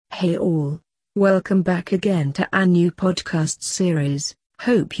Hey all, welcome back again to our new podcast series.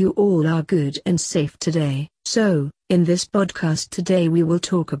 Hope you all are good and safe today. So, in this podcast today we will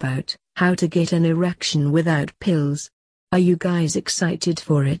talk about how to get an erection without pills. Are you guys excited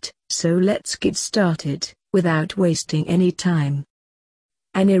for it? So let's get started, without wasting any time.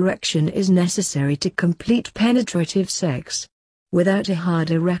 An erection is necessary to complete penetrative sex. Without a hard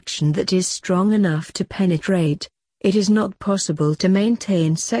erection that is strong enough to penetrate, it is not possible to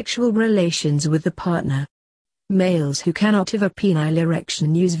maintain sexual relations with the partner. Males who cannot have a penile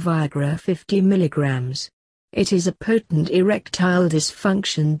erection use Viagra 50 mg. It is a potent erectile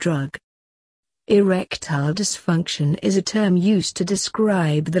dysfunction drug. Erectile dysfunction is a term used to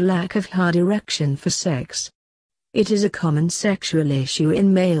describe the lack of hard erection for sex. It is a common sexual issue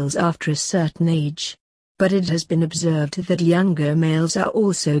in males after a certain age. But it has been observed that younger males are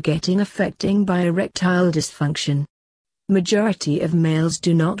also getting affected by erectile dysfunction. Majority of males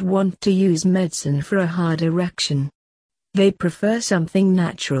do not want to use medicine for a hard erection. They prefer something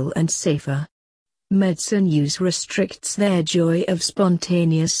natural and safer. Medicine use restricts their joy of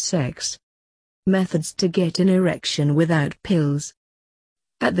spontaneous sex. Methods to get an erection without pills.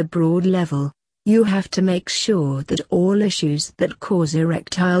 At the broad level, you have to make sure that all issues that cause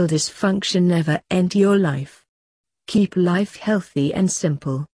erectile dysfunction never enter your life. Keep life healthy and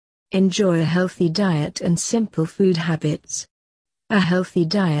simple. Enjoy a healthy diet and simple food habits. A healthy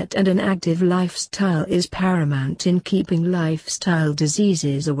diet and an active lifestyle is paramount in keeping lifestyle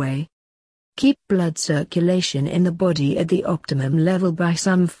diseases away. Keep blood circulation in the body at the optimum level by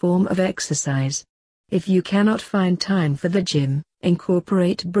some form of exercise. If you cannot find time for the gym,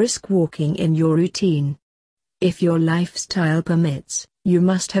 incorporate brisk walking in your routine. If your lifestyle permits, you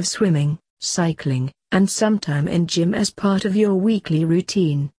must have swimming, cycling, and some time in gym as part of your weekly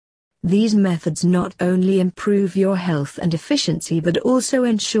routine. These methods not only improve your health and efficiency but also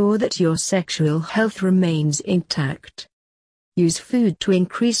ensure that your sexual health remains intact. Use food to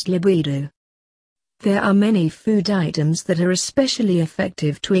increase libido. There are many food items that are especially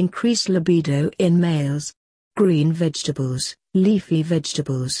effective to increase libido in males. Green vegetables, leafy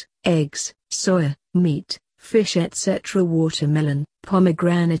vegetables, eggs, soya, meat, fish etc. Watermelon,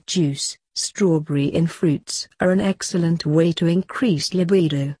 pomegranate juice, strawberry and fruits are an excellent way to increase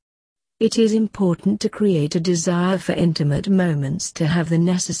libido. It is important to create a desire for intimate moments to have the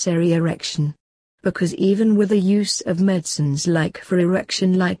necessary erection. Because even with the use of medicines like for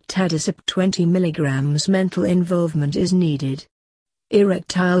erection like Tadalafil 20 mg, mental involvement is needed.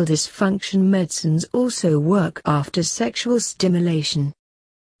 Erectile dysfunction medicines also work after sexual stimulation.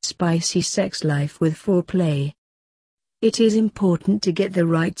 Spicy sex life with foreplay. It is important to get the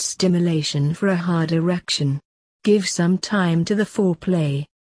right stimulation for a hard erection. Give some time to the foreplay.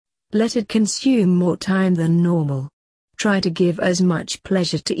 Let it consume more time than normal. Try to give as much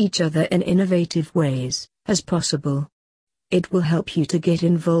pleasure to each other in innovative ways as possible. It will help you to get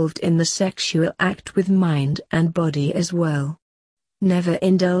involved in the sexual act with mind and body as well. Never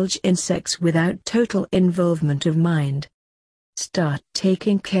indulge in sex without total involvement of mind. Start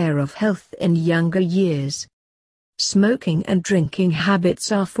taking care of health in younger years. Smoking and drinking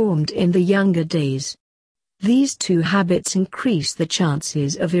habits are formed in the younger days. These two habits increase the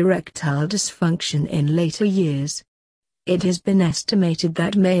chances of erectile dysfunction in later years. It has been estimated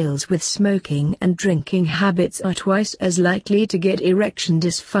that males with smoking and drinking habits are twice as likely to get erection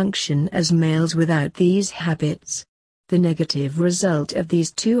dysfunction as males without these habits. The negative result of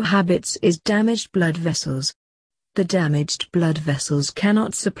these two habits is damaged blood vessels. The damaged blood vessels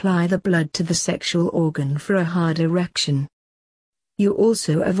cannot supply the blood to the sexual organ for a hard erection. You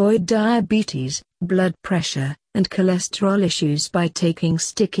also avoid diabetes, blood pressure, and cholesterol issues by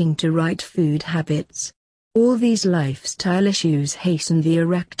sticking to right food habits. All these lifestyle issues hasten the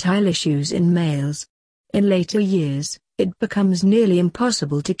erectile issues in males. In later years, it becomes nearly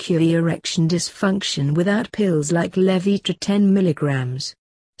impossible to cure erection dysfunction without pills like Levitra 10 mg.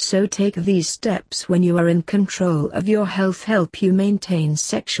 So take these steps when you are in control of your health. Help you maintain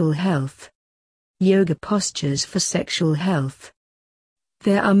sexual health. Yoga postures for sexual health.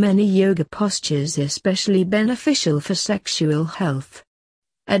 There are many yoga postures especially beneficial for sexual health.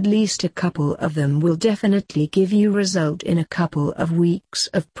 At least a couple of them will definitely give you result in a couple of weeks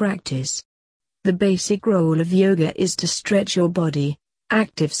of practice. The basic role of yoga is to stretch your body,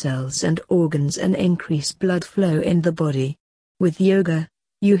 active cells and organs and increase blood flow in the body. With yoga,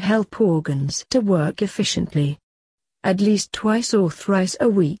 you help organs to work efficiently. At least twice or thrice a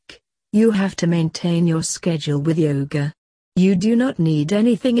week, you have to maintain your schedule with yoga. You do not need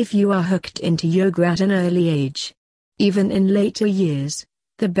anything if you are hooked into yoga at an early age. Even in later years,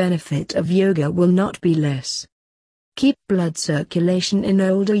 the benefit of yoga will not be less. keep blood circulation in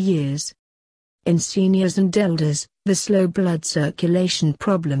older years. In seniors and elders, the slow blood circulation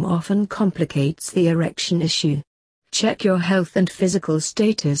problem often complicates the erection issue. Check your health and physical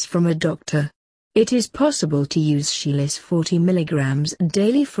status from a doctor. It is possible to use Cialis 40 mg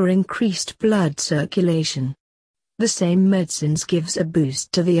daily for increased blood circulation. The same medicines gives a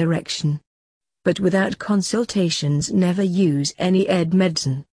boost to the erection. But without consultations, never use any ED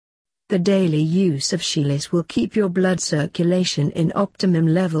medicine. The daily use of Cialis will keep your blood circulation in optimum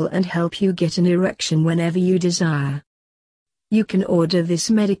level and help you get an erection whenever you desire. You can order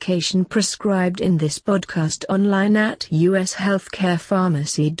this medication prescribed in this podcast online at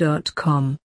ushealthcarepharmacy.com.